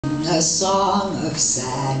a song of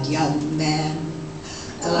sad young men,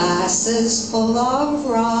 glasses full of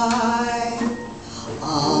rye.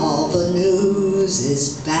 All the news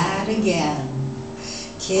is bad again,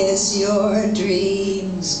 kiss your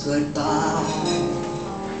dreams goodbye.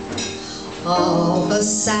 All the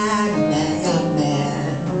sad young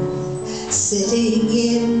men sitting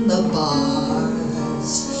in the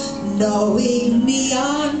bars, knowing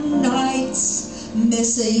neon nights,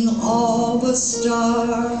 missing all the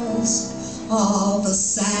stars. All the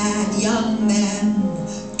sad young men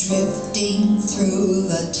drifting through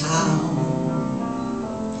the town,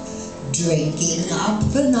 drinking up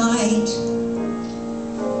the night,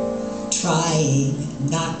 trying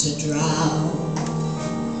not to drown.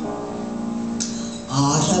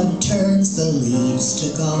 Autumn turns the leaves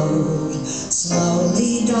to gold,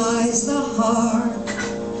 slowly dies the heart.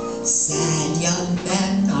 Sad young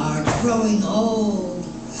men are growing old,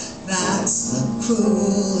 that's the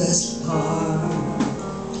cruelest part.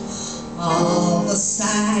 All the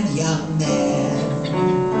sad young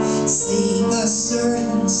men seek a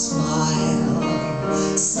certain smile,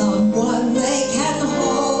 someone they can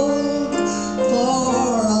hold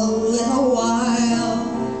for a little while.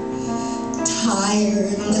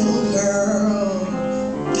 Tired little girl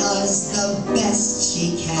does the best she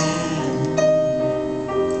can,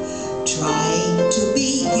 trying to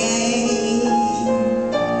be gay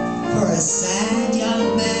for a sad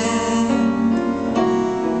young man,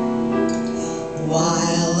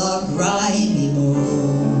 while a grimy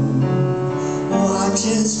moon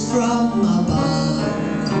watches from above.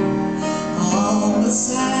 All the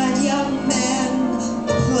sad young men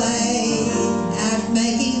play at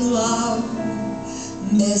making love,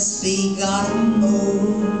 misbegotten